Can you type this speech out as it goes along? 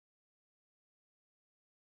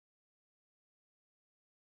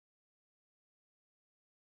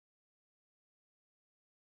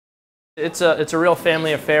It's a real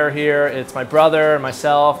family affair here. It's my brother,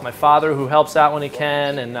 myself, my father who helps out when he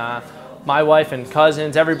can, and my wife and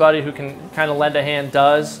cousins, everybody who can kind of lend a hand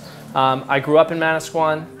does. I grew up in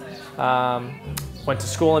Manasquan, went to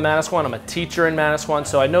school in Manasquan. I'm a teacher in Manasquan,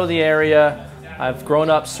 so I know the area. I've grown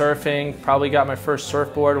up surfing, probably got my first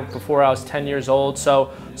surfboard before I was 10 years old.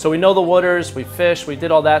 So we know the waters, we fished, we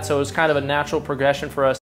did all that, so it was kind of a natural progression for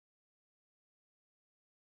us.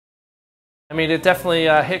 I mean, it definitely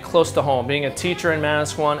hit close to home. Being a teacher in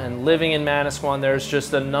Manasquan and living in Manasquan, there's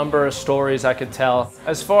just a number of stories I could tell.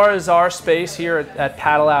 As far as our space here at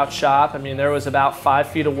Paddle Out Shop, I mean, there was about 5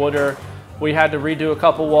 feet of water. We had to redo a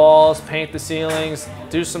couple walls, paint the ceilings,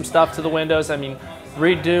 do some stuff to the windows. I mean,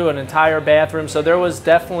 redo an entire bathroom. So there was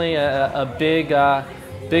definitely a big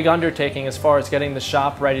undertaking as far as getting the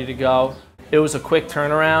shop ready to go. It was a quick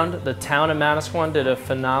turnaround. The town of Manasquan did a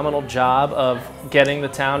phenomenal job of getting the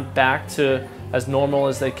town back to as normal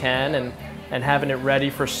as they can and having it ready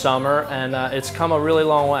for summer, and it's come a really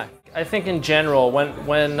long way. I think in general,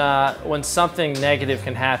 when something negative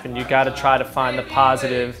can happen, you got to try to find the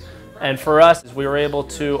positive. And for us, we were able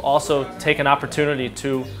to also take an opportunity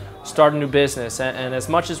to start a new business. And as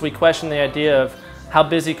much as we question the idea of how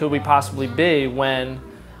busy could we possibly be when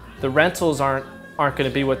the rentals aren't going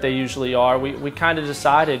to be what they usually are, we kind of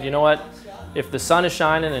decided, you know what, if the sun is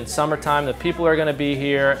shining in summertime, the people are going to be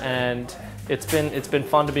here, and it's been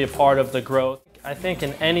fun to be a part of the growth. I think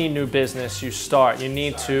in any new business you start, you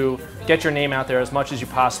need to get your name out there as much as you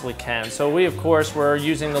possibly can. So we, of course, were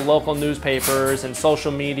using the local newspapers and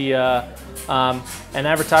social media and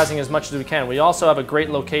advertising as much as we can. We also have a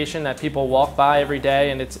great location that people walk by every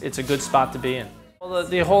day, and it's a good spot to be in. Well,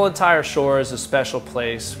 the whole entire shore is a special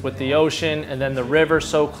place with the ocean and then the river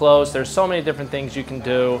so close. There's so many different things you can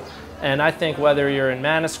do, and I think whether you're in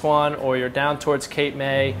Manasquan or you're down towards Cape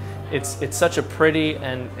May, it's such a pretty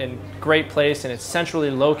and great place, and it's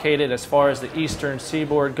centrally located as far as the eastern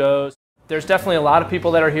seaboard goes. There's definitely a lot of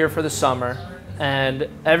people that are here for the summer, and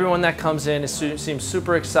everyone that comes in seems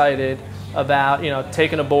super excited about, you know,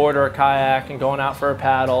 taking a board or a kayak and going out for a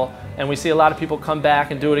paddle, and we see a lot of people come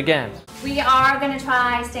back and do it again. We are going to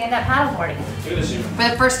try stand-up paddleboarding for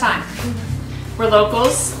the first time. We're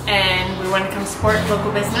locals and we want to come support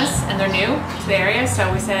local business, and they're new to the area,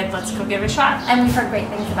 so we said let's go give it a shot. And we've heard great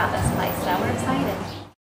things about this place, so we're excited.